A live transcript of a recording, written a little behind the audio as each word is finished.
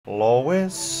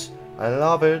Lois, I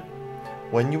love it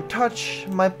when you touch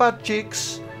my butt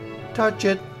cheeks. Touch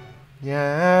it.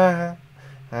 Yeah.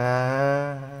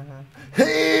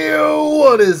 Hey,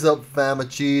 what is up, fama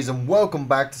cheese, and welcome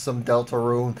back to some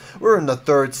Deltarune. We're in the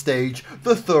third stage,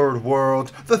 the third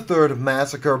world, the third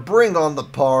massacre. Bring on the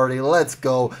party, let's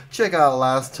go. Check out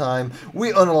last time,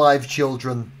 we unalived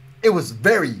children. It was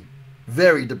very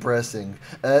depressing.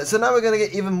 So now we're going to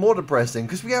get even more depressing,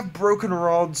 because we have broken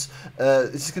rods.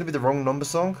 Is this going to be the wrong number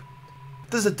song?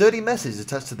 There's a dirty message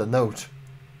attached to the note.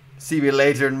 See me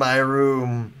later in my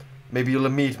room. Maybe you'll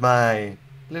meet my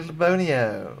little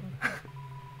bonio.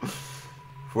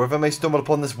 Whoever may stumble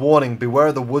upon this warning,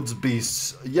 beware the woods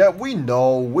beasts. Yeah, we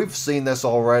know. We've seen this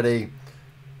already.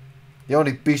 The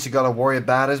only beast you gotta worry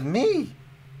about is me.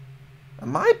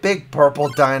 And my big purple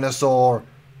dinosaur.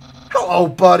 Hello,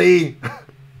 buddy.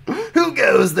 Who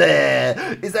goes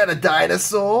there? Is that a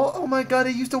dinosaur? Oh my god,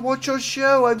 I used to watch your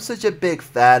show. I'm such a big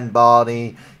fan,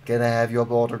 Barney. Can I have your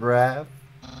autograph?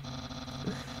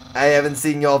 I haven't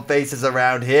seen your faces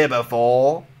around here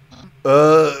before.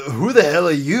 Who the hell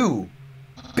are you?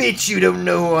 Bitch, you don't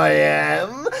know who I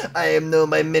am. I am known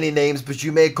by many names, but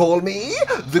you may call me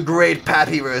the Great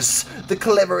Papyrus, the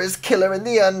cleverest killer in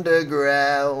the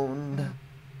underground.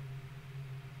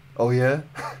 Oh yeah?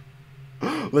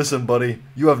 Listen, buddy,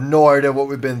 you have no idea what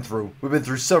we've been through. We've been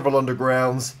through several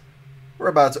undergrounds. We're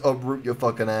about to uproot your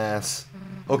fucking ass.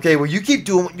 Okay, well, you keep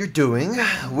doing what you're doing.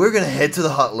 We're gonna head to the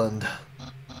Hotland.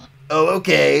 Oh,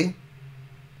 okay.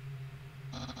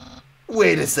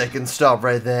 Wait a second, stop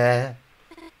right there.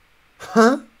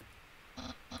 Huh?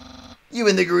 You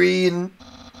in the green.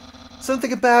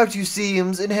 Something about you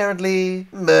seems inherently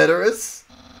murderous.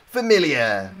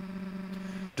 Familiar.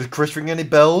 Does Chris ring any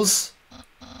bells?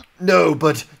 No,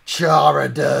 but Chara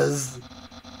does.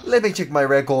 Let me check my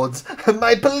records.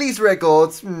 My police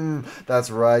records. That's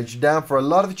right. You're down for a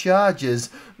lot of charges.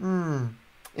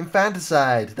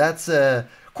 Infanticide. That's,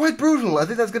 quite brutal. I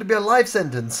think that's going to be a life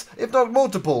sentence. If not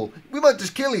multiple. We might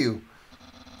just kill you.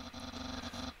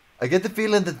 I get the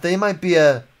feeling that they might be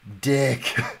a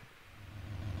dick.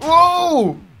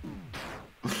 Whoa!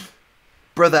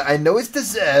 Brother, I know it's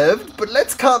deserved, but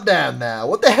let's calm down now.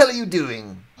 What the hell are you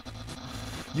doing?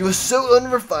 You are so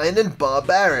unrefined and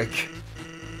barbaric.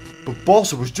 But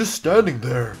boss, I was just standing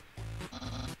there.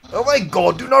 Oh my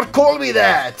god, do not call me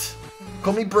that!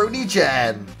 Call me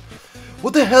Brody-chan.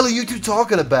 What the hell are you two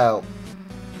talking about?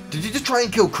 Did you just try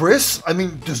and kill Chris? I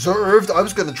mean, deserved. I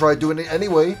was gonna try doing it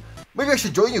anyway. Maybe I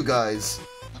should join you guys.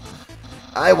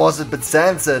 I wasn't, but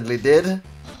San certainly did.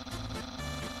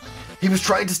 He was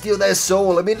trying to steal their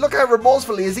soul. I mean, look how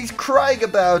remorseful he is. He's crying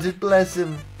about it, bless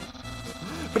him.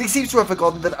 But he seems to have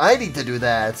forgotten that I need to do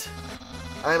that.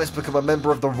 I must become a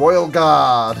member of the Royal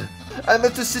Guard. I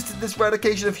must assist in this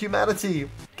eradication of humanity.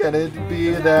 Can it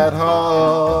be that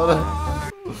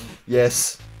hard?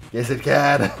 Yes. Yes, it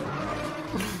can.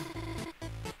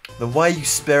 Then why are you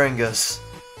sparing us?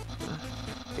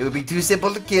 It would be too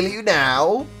simple to kill you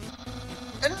now.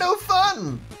 And no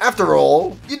fun. After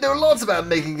all, you know lots about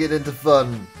making it into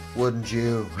fun, wouldn't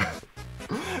you?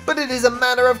 But it is a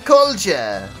matter of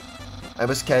culture. I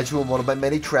must catch you in one of my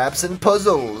many traps and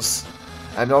puzzles.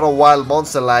 I'm not a wild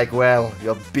monster like, well,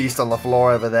 your beast on the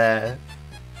floor over there.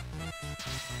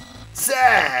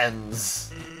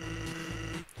 Sans!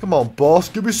 Come on, boss,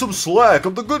 give me some slack.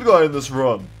 I'm the good guy in this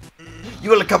run.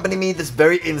 You will accompany me this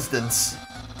very instance.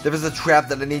 There is a trap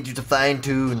that I need you to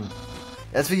fine-tune.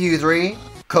 As for you three,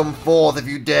 come forth if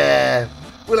you dare.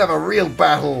 We'll have a real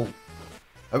battle.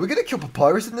 Are we gonna kill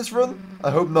Papyrus in this run?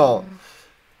 I hope not.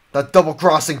 That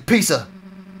double-crossing piece of...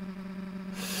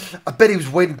 I bet he was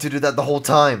waiting to do that the whole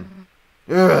time.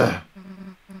 Ugh.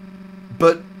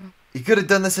 But he could have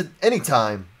done this at any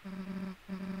time.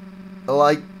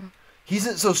 Like, he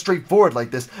isn't so straightforward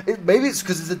like this. Maybe it's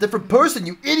because he's a different person,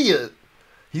 you idiot.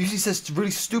 He usually says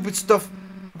really stupid stuff.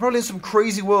 We're probably in some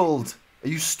crazy world. Are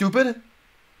you stupid?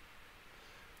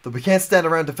 But we can't stand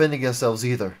around defending ourselves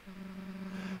either.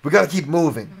 We gotta keep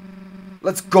moving.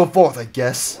 Let's go forth, I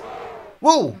guess.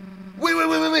 Whoa!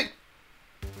 Wait!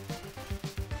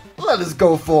 Let us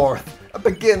go forth and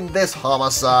begin this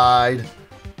homicide.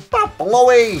 Stop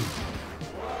blowing!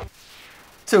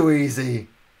 Too easy.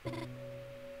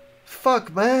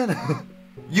 Fuck, man.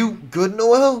 You good,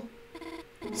 Noel?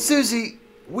 Susie,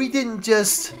 we didn't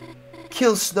just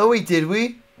kill Snowy, did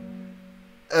we?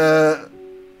 Now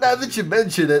that you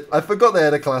mention it, I forgot they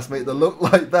had a classmate that looked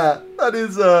like that. That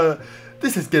is,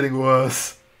 this is getting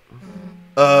worse.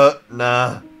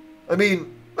 Nah. I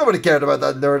mean, nobody cared about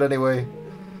that nerd anyway.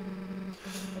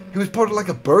 He was part of like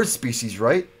a bird species,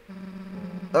 right?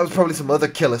 That was probably some other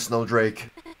killer snowdrake.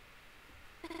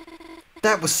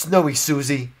 That was Snowy,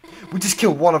 Susie. We just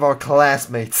killed one of our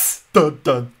classmates. Dun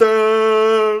dun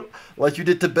dun! Like you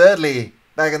did to Birdley.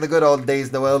 Back in the good old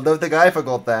days, Noel. Don't think I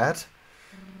forgot that.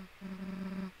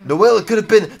 Noel, it could have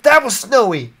been... That was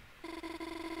Snowy!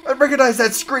 I recognize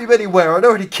that scream anywhere. I'd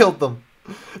already killed them.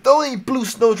 The only blue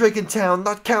snowdrake in town,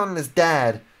 not counting his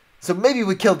dad. So maybe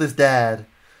we killed his dad.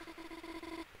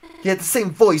 He had the same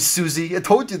voice, Susie. I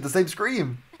told you, the same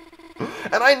scream.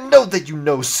 And I know that you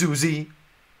know, Susie.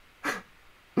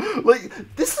 Like,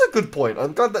 this is a good point.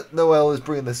 I'm glad that Noel is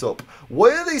bringing this up.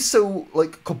 Why are they so,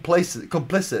 like, complicit?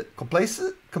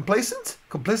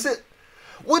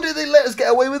 Why do they let us get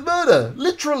away with murder?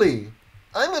 Literally.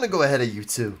 I'm gonna go ahead of you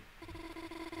two.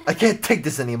 I can't take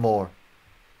this anymore.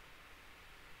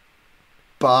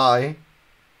 Bye.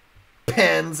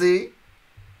 Pansy.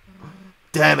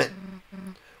 Damn it.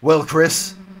 Well,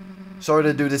 Chris. Sorry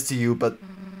to do this to you, but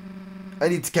I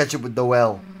need to catch up with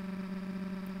Noel.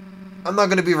 I'm not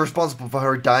going to be responsible for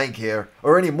her dying here,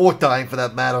 or any more dying for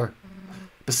that matter.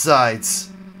 Besides,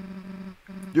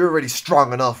 you're already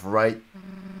strong enough, right?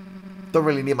 Don't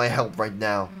really need my help right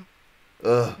now.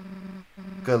 Ugh.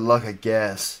 Good luck, I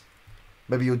guess.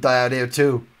 Maybe you'll die out here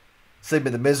too. Save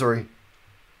me the misery.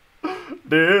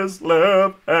 This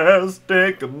love has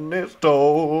taken its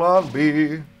toll on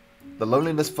me. The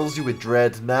loneliness fills you with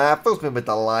dread. Nah, it fills me with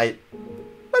delight.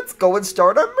 Let's go and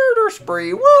start a murder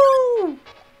spree. Woo!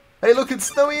 Hey, look, it's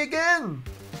Snowy again.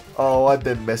 Oh, I've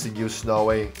been missing you,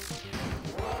 Snowy.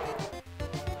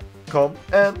 Come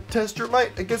and test your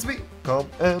might against me. Come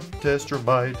and test your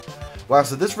might. Wow,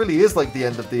 so this really is like the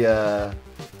end of the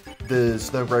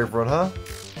Snowgrave run, huh?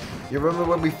 You remember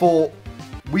when we fought,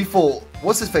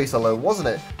 what's his face alone, wasn't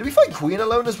it? Did we fight Queen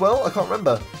alone as well? I can't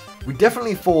remember. We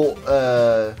definitely fought,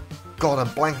 God, I'm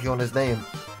blanking on his name.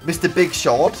 Mr. Big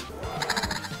Shot.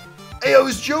 Hey, I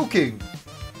was joking.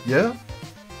 Yeah?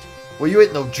 Well, you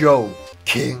ain't no Joe,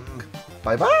 King.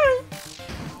 Bye-bye.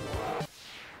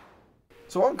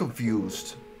 So I'm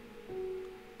confused.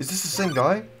 Is this the same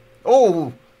guy?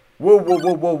 Oh! Whoa, whoa,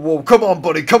 whoa, whoa, whoa. Come on,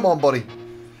 buddy. Come on, buddy.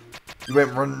 You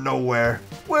ain't running nowhere.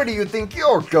 Where do you think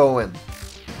you're going?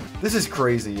 This is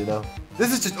crazy, you know.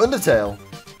 This is just Undertale.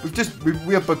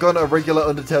 We have begun a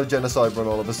regular Undertale genocide run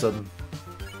all of a sudden.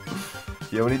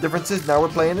 The only difference is now we're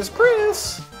playing as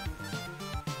Chris.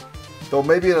 Though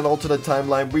maybe in an alternate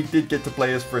timeline we did get to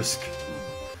play as Frisk.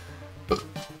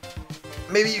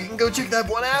 Maybe you can go check that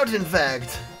one out, in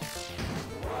fact.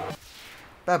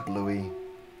 That Bluey.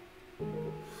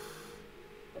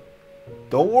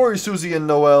 Don't worry, Susie and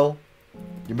Noel.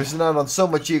 You're missing out on so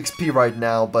much EXP right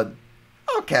now, but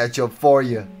I'll catch up for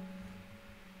you.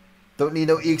 Don't need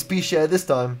no EXP share this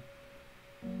time.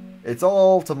 It's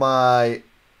all to my...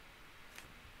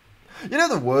 You know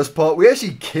the worst part? We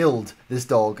actually killed this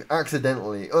dog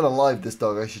accidentally. Unalived this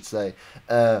dog, I should say.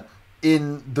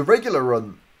 In the regular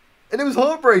run. And it was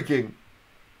heartbreaking.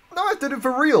 No, I did it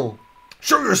for real.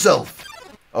 Show yourself!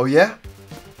 Oh yeah?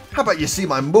 How about you see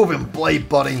my moving blade,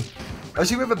 buddy?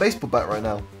 Actually, we have a baseball bat right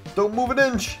now. Don't move an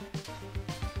inch.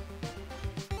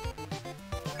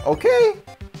 Okay.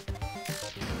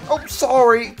 Oh,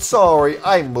 sorry. Sorry.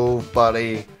 I moved,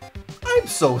 buddy. I'm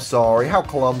so sorry. How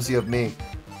clumsy of me.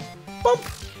 Bump.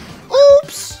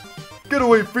 Oops. Get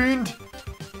away, fiend.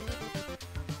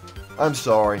 I'm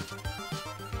sorry.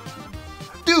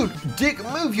 Dude, dick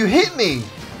move. You hit me.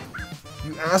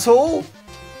 You asshole.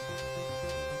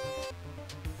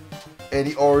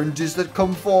 Any oranges that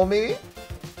come for me?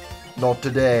 Not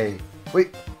today.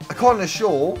 Wait, I caught in a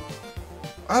shoal.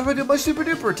 How do I do my super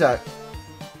duper attack?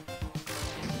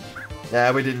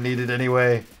 Nah, we didn't need it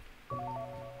anyway.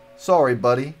 Sorry,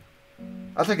 buddy.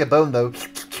 I'll take a bone, though.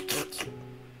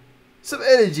 Some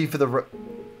energy for the...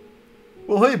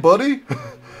 Well, hey, buddy.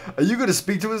 Are you going to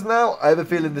speak to us now? I have a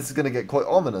feeling this is going to get quite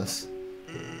ominous.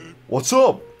 What's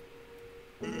up?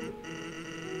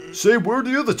 Say, where'd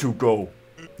the other two go?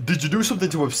 Did you do something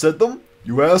to upset them?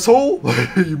 You asshole?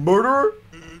 You murderer?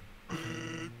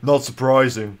 Not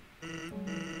surprising.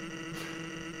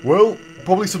 Well,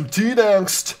 probably some teen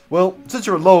angst. Well, since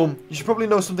you're alone, you should probably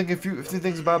know a few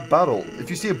things about battle. If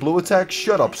you see a blue attack,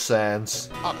 shut up, Sans.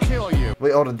 I'll kill you.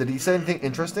 Wait, hold on. Did he say anything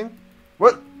interesting?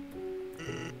 What?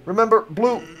 Remember,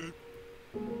 blue.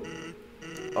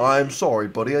 I'm sorry,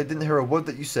 buddy. I didn't hear a word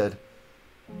that you said.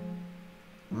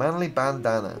 Manly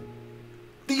bandana.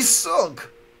 These suck.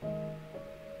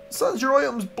 Sans, your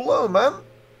items blow, man.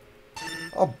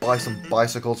 I'll buy some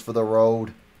bicycles for the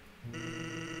road.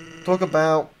 Talk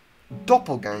about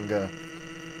doppelganger.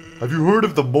 Have you heard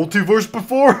of the multiverse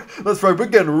before? That's right, we're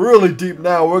getting really deep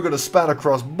now. We're going to span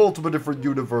across multiple different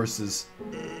universes.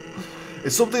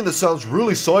 It's something that sounds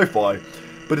really sci-fi,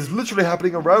 but it's literally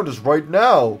happening around us right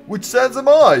now. Which Sans am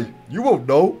I? You won't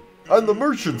know. I'm the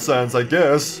merchant Sans, I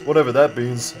guess, whatever that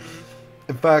means.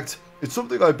 In fact, it's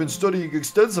something I've been studying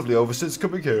extensively over since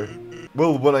coming here.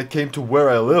 Well, when I came to where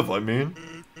I live, I mean.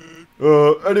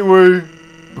 Anyway,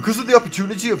 because of the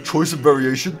opportunity of choice and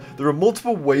variation, there are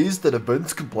multiple ways that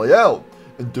events can play out,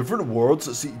 and different worlds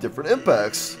that see different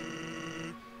impacts.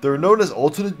 They're known as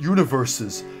alternate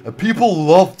universes, and people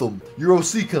love them. Your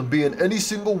OC can be in any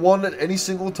single one at any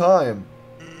single time.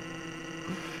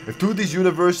 If two of these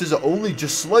universes are only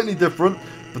just slightly different,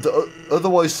 but they're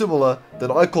otherwise similar,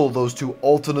 then I call those two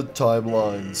alternate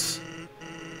timelines.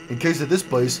 In case of this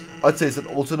place, I'd say it's an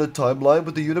alternate timeline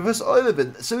with the universe I live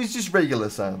in, so it's just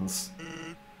regular Sans.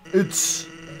 It's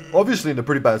obviously in a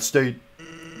pretty bad state.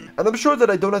 And I'm sure that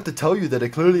I don't have to tell you that it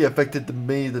clearly affected the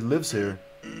me that lives here.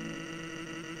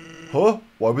 Huh?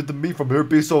 Why would the me from here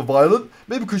be so violent?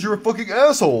 Maybe because you're a fucking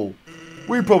asshole.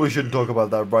 We probably shouldn't talk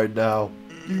about that right now.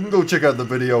 You can go check out the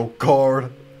video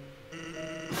card.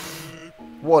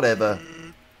 Whatever.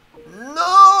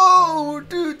 No!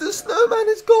 Dude, the snowman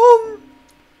is gone!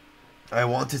 I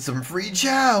wanted some free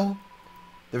chow.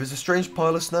 There is a strange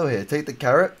pile of snow here. Take the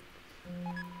carrot.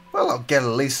 Well, I'll get at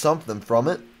least something from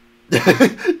it.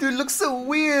 Dude, it looks so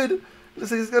weird.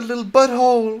 Looks like it's got a little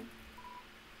butthole.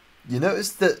 You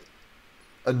notice that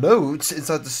a note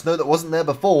inside the snow that wasn't there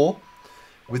before.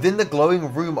 Within the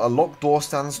glowing room, a locked door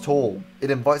stands tall.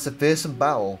 It invites a fearsome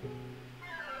battle.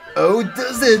 Oh,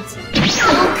 does it?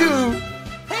 Goku!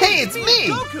 Hey, it's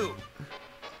me! Goku!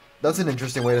 That's an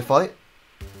interesting way to fight.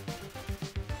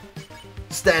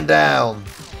 Stand down.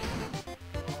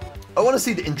 I want to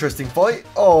see the interesting fight.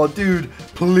 Oh, dude,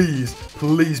 please,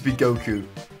 please be Goku.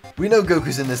 We know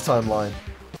Goku's in this timeline.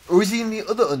 Or is he in the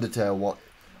other Undertale one?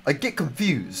 I get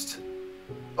confused.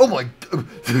 Oh my...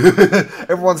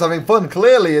 Everyone's having fun,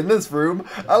 clearly, in this room.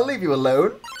 I'll leave you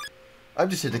alone. I'm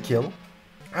just here to kill.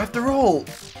 After all,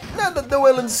 now that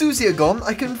Noelle and Susie are gone,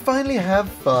 I can finally have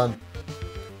fun.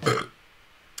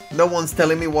 No one's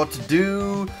telling me what to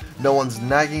do. No one's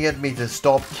nagging at me to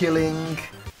stop killing.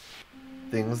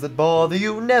 Things that bother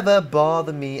you never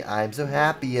bother me. I'm so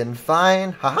happy and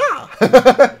fine.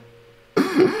 Haha!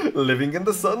 Living in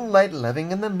the sunlight,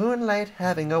 loving in the moonlight,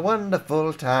 having a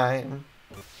wonderful time.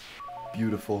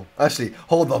 Beautiful. Actually,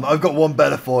 hold on. I've got one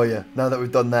better for you. Now that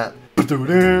we've done that.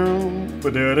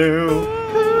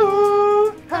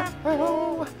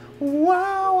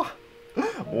 Wow.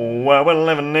 What we're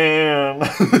living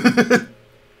in.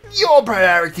 Your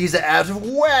priorities are out of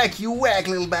whack, you whack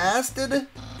little bastard.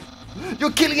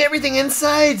 You're killing everything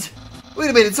inside. Wait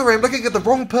a minute, sorry, I'm looking at the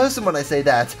wrong person when I say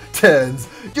that. Turns,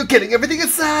 you're killing everything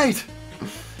inside.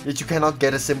 Yet you cannot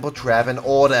get a simple trap in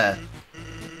order.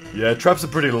 Yeah, traps are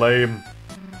pretty lame.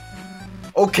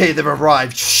 Okay, they've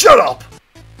arrived. Shut up!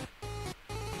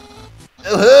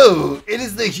 Oh, it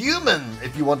is the human,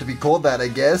 if you want to be called that, I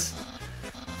guess.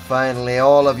 Finally,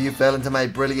 all of you fell into my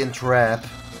brilliant trap.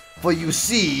 For you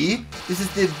see, this is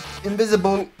the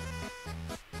invisible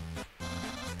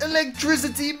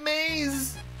electricity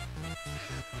maze.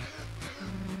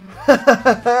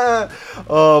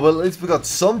 Oh, but at least we got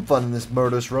some fun in this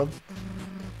murderous run.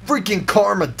 Freaking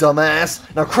karma, dumbass!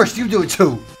 Now, Crush, you do it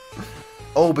too!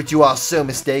 Oh, but you are so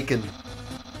mistaken.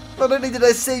 Not only did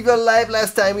I save your life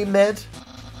last time we met,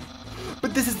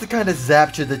 but this is the kind of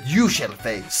zapture that you shall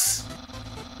face.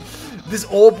 This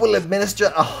orb will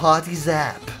administer a hearty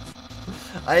zap.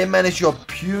 I manage your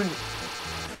puny...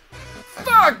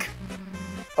 Fuck!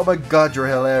 Oh my god, you're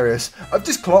hilarious. I've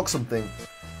just clocked something.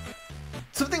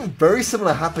 Something very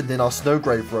similar happened in our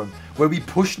Snowgrave run, where we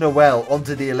pushed Noelle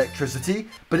onto the electricity,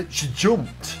 but she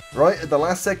jumped, right, at the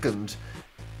last second.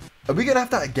 Are we gonna have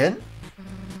that again?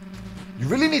 You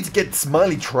really need to get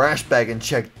Smiley trash bag in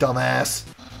check, dumbass.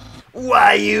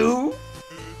 Why you?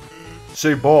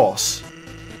 Say, boss.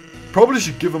 Probably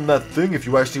should give him that thing if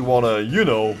you actually wanna, you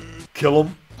know, kill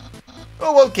him.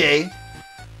 Oh, okay.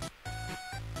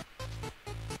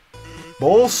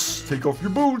 Boss, take off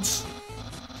your boots.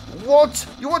 What?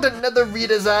 You want another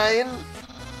redesign?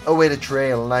 Oh wait, a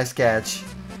trail. Nice catch.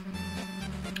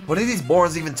 What are these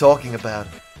morons even talking about?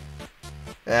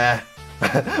 Ah,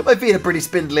 my feet are pretty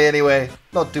spindly anyway.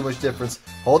 Not too much difference.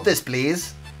 Hold this,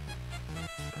 please.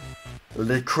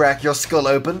 Will it crack your skull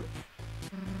open?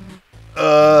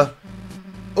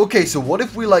 Okay, so what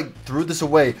if we, like, threw this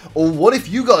away? Or what if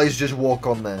you guys just walk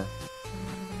on there?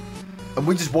 And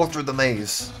we just walk through the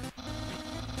maze?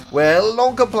 Well,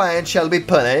 non-compliance shall be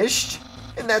punished.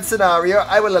 In that scenario,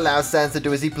 I will allow Sans to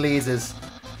do as he pleases.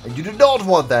 And you do not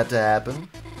want that to happen.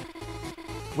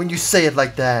 When you say it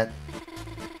like that.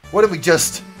 Why don't we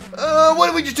just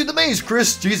do the maze,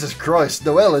 Chris? Jesus Christ,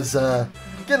 Noelle is,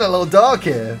 Getting a little dark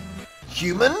here.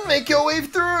 Human, make your way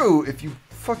through. If you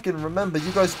fucking remember,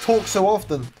 you guys talk so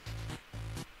often.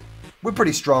 We're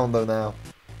pretty strong though now.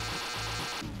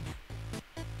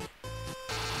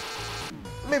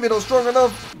 Maybe not strong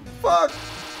enough. Fuck.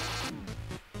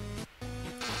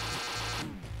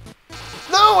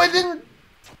 No, I didn't.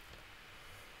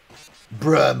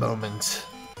 Bruh moment.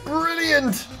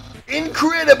 Brilliant.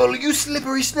 Incredible, you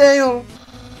slippery snail.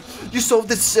 You solved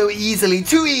this so easily,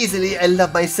 too easily. I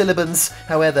love my syllabus.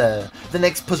 However, the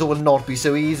next puzzle will not be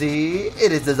so easy.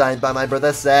 It is designed by my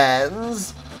brother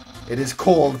Sans. It is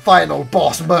called Final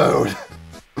Boss Mode.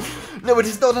 No, it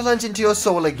is not a lunch into your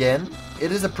soul again.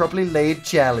 It is a properly laid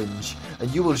challenge,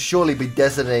 and you will surely be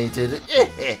decimated.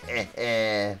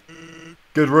 Get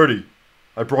ready.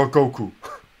 I brought Goku.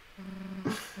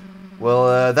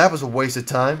 Well, that was a waste of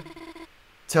time.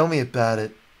 Tell me about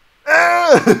it.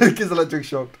 Ah! Gets electric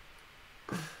shocked.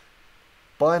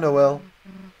 Bye, Noel.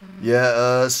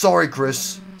 Yeah, sorry,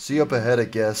 Chris. See you up ahead, I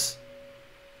guess.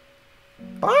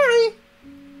 Bye!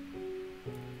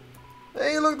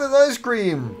 Hey, look, there's ice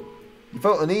cream. You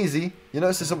felt uneasy. You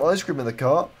noticed there's some ice cream in the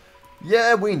cart?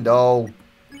 Yeah, we know.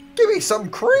 Give me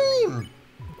some cream.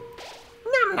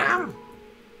 Nom nom.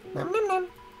 Nom nom nom.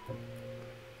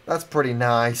 That's pretty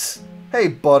nice. Hey,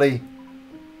 buddy.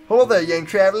 Hello there, young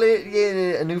traveler.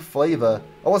 Yeah, a new flavor.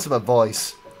 I want some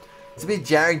advice. It's a bit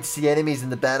jarring to see enemies in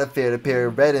the battlefield appear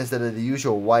red instead of the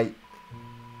usual white.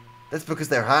 That's because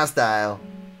they're hostile.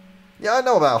 Yeah, I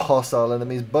know about hostile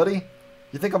enemies, buddy.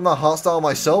 You think I'm not hostile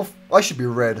myself? I should be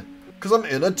red. Because I'm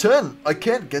in a tent. I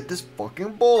can't get this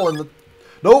fucking ball in the...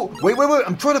 No, wait.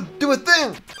 I'm trying to do a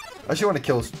thing. I actually want to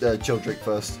kill Childrake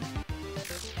first.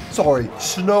 Sorry,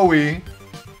 Snowy.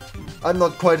 I'm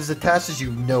not quite as attached as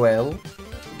you, Noel.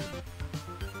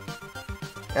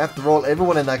 After all,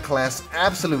 everyone in that class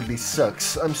absolutely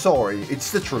sucks. I'm sorry,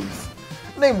 it's the truth.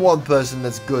 Name one person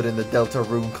that's good in the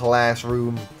Deltarune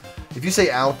classroom. If you say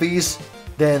Alphys,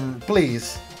 then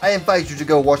please, I invite you to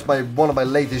go watch one of my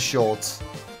latest shorts.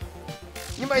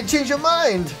 You might change your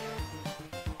mind.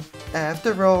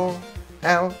 After all,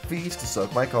 Alphys to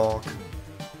suck my cock.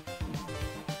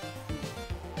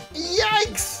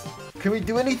 Yikes! Can we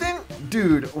do anything?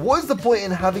 Dude, what is the point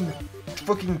in having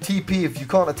fucking TP if you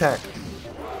can't attack?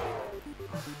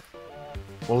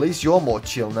 Well, at least you're more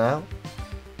chill now.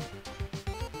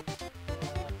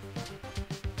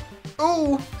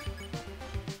 Ooh!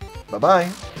 Bye-bye.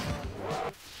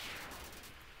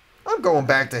 I'm going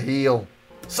back to heal.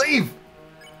 Save!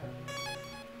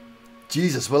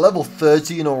 Jesus, we're level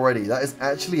 13 already. That is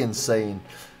actually insane.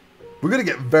 We're going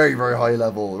to get very, very high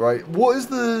level, right? What is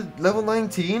the level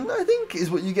 19, I think, is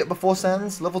what you get before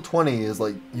Sans? Level 20 is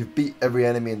like, you've beat every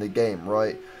enemy in the game,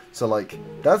 right? So, like,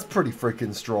 that's pretty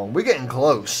freaking strong. We're getting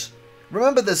close.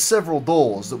 Remember, there's several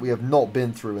doors that we have not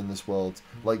been through in this world.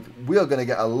 Like, we are going to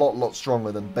get a lot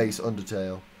stronger than base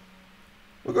Undertale.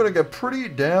 We're going to get pretty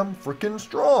damn freaking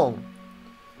strong.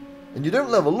 And you don't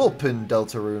level up in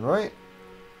Deltarune, right?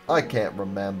 I can't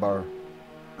remember.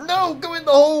 No, go in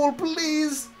the hole,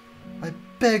 please. I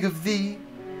beg of thee.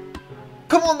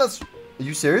 Come on, that's... Are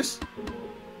you serious?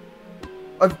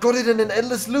 I've got it in an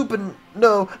endless loop and...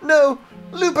 No,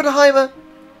 Lupenheimer!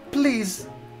 Please.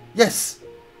 Yes.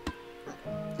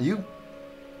 Are you...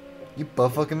 You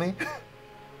butt-fucking me?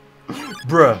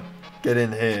 Bruh, get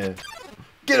in here.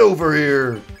 Get over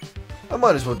here. I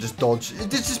might as well just dodge. It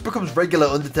just becomes regular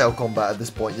Undertale combat at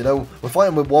this point, you know? We're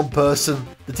fighting with one person.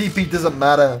 The TP doesn't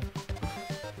matter.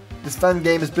 This fan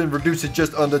game has been reduced to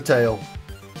just Undertale.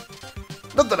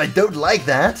 Not that I don't like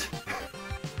that.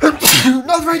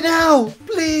 Not right now!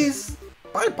 Please!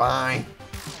 Bye-bye.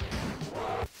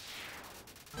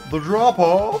 The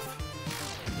drop-off?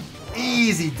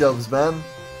 Easy dubs, man.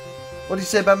 What do you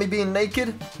say about me being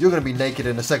naked? You're gonna be naked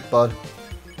in a sec, bud.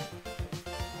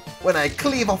 When I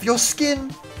cleave off your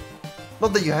skin.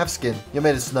 Not that you have skin, you're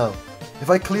made of snow. If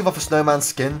I cleave off a snowman's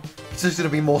skin, it's just gonna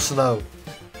be more snow.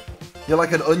 You're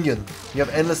like an onion. You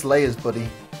have endless layers, buddy.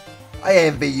 I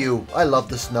envy you. I love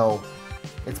the snow.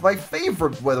 It's my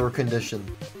favorite weather condition.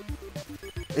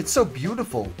 It's so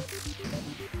beautiful.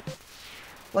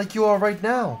 Like you are right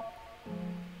now.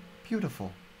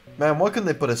 Beautiful. Man, why couldn't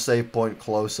they put a save point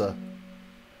closer?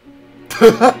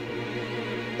 What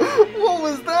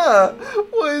was that?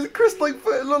 Why is Chris like...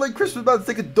 It looked like Chris was about to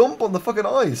take a dump on the fucking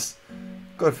ice.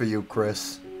 Good for you,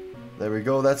 Chris. There we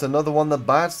go. That's another one that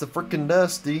bites the freaking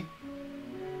dusty.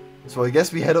 So I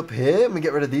guess we head up here and we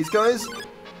get rid of these guys.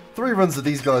 3 runs of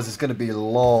these guys is going to be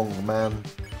long, man.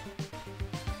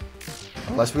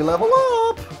 Unless we level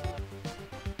up.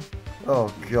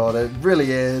 Oh god, it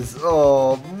really is.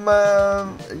 Oh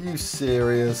man, are you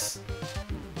serious?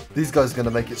 These guys are going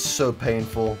to make it so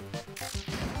painful.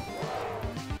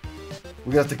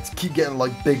 We're going to have to keep getting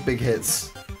like big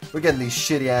hits. We're getting these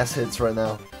shitty ass hits right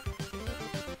now.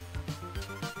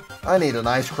 I need an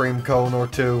ice cream cone or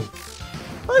two.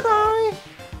 Bye-bye.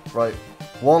 Right,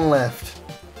 one left.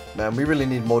 Man, we really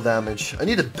need more damage. I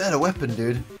need a better weapon,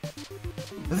 dude.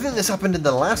 I think this happened in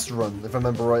the last run, if I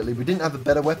remember rightly. We didn't have a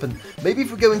better weapon. Maybe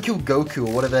if we go and kill Goku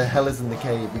or whatever the hell is in the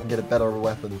cave, we can get a better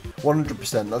weapon.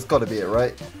 100%, that's got to be it,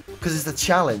 right? Because it's a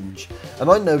challenge. And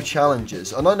I know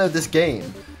challenges. And I know this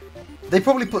game. They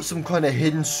probably put some kind of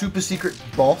hidden super secret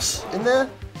boss in there.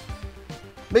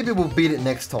 Maybe we'll beat it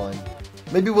next time.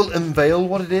 Maybe we'll unveil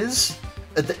what it is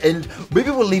at the end.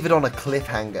 Maybe we'll leave it on a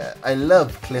cliffhanger. I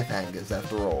love cliffhangers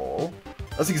after all.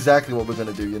 That's exactly what we're going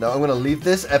to do, you know? I'm going to leave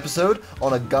this episode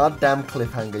on a goddamn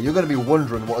cliffhanger. You're going to be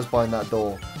wondering what is behind that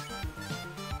door.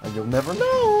 And you'll never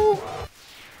know.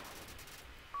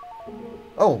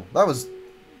 Oh, that was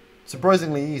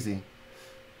surprisingly easy.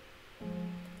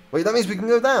 Wait, that means we can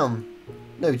go down.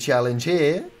 No challenge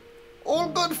here. All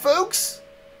good, folks.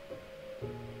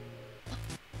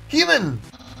 Human!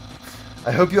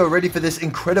 I hope you are ready for this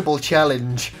incredible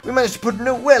challenge. We managed to put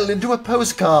Noelle into a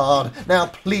postcard. Now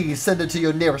please send it to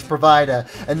your nearest provider,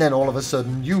 and then all of a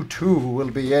sudden you too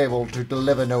will be able to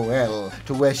deliver Noelle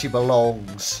to where she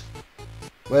belongs.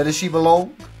 Where does she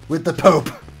belong? With the Pope.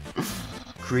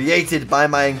 Created by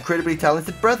my incredibly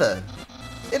talented brother.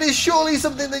 It is surely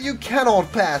something that you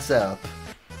cannot pass up.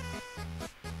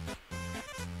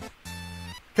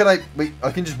 Can I... Wait,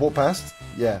 I can just walk past?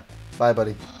 Yeah. Bye,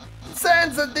 buddy.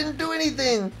 Sans, I didn't do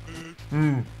anything.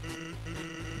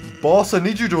 Boss, I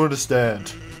need you to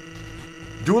understand.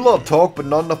 Do a lot of talk, but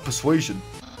not enough persuasion.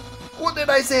 What did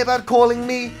I say about calling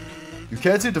me? You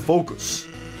can't seem to focus.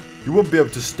 You won't be able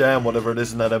to stand whatever it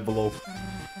is in that envelope.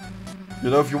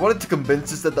 You know, if you wanted to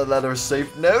convince us that the letter is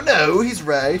safe... No, he's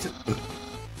right.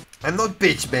 I'm not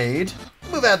bitch made.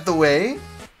 Move out the way.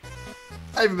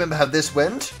 I remember how this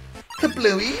went.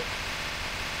 Kablooey.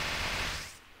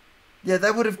 Yeah,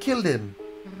 that would have killed him.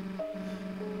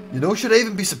 You know, should I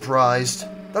even be surprised?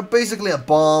 That's basically a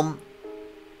bomb.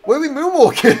 Where are we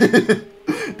moonwalking?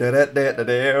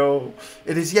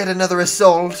 It is yet another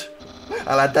assault.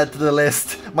 I'll add that to the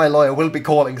list. My lawyer will be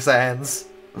calling Sans.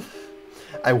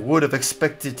 I would have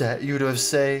expected you to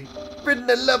have written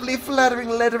a lovely flattering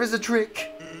letter as a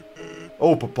trick.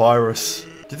 Oh, Papyrus. Do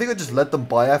you think I just let them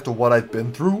by after what I've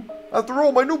been through? After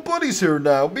all, my new buddy's here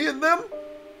now. Me and them.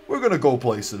 We're gonna go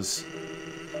places.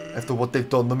 After what they've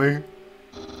done to me.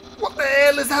 What the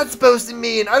hell is that supposed to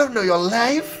mean? I don't know your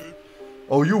life.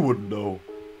 Oh, you wouldn't know.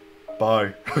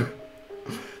 Bye.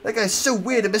 That guy's so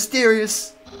weird and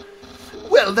mysterious.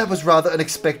 Well, that was rather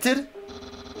unexpected.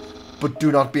 But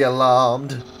do not be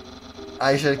alarmed.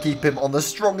 I shall keep him on the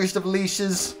strongest of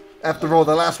leashes. After all,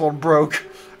 the last one broke.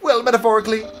 Well,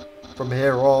 metaphorically. From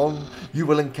here on, you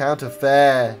will encounter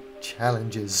fair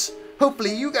challenges.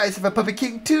 Hopefully you guys have a puppy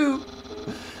king too.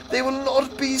 They will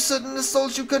not be sudden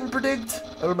assaults you couldn't predict.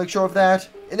 I will make sure of that.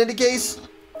 In any case,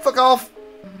 fuck off.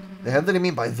 The hell did he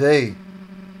mean by they?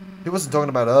 He wasn't talking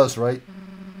about us, right?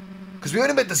 Because we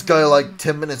only met this guy like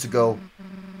 10 minutes ago.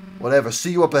 Whatever,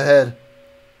 see you up ahead.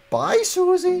 Bye,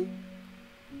 Susie.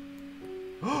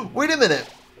 Wait a minute.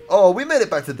 Oh, we made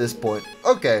it back to this point.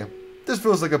 Okay. This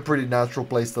feels like a pretty natural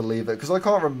place to leave it, because I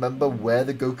can't remember where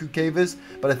the Goku cave is,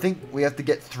 but I think we have to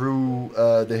get through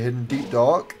the hidden deep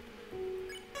dark.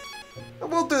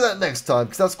 And we'll do that next time,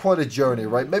 because that's quite a journey,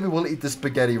 right? Maybe we'll eat the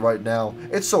spaghetti right now.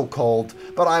 It's so cold,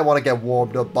 but I want to get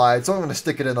warmed up by it, so I'm going to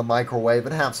stick it in the microwave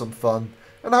and have some fun.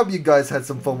 And I hope you guys had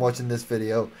some fun watching this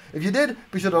video. If you did,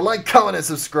 be sure to like, comment, and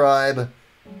subscribe.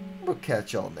 We'll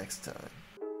catch y'all next time.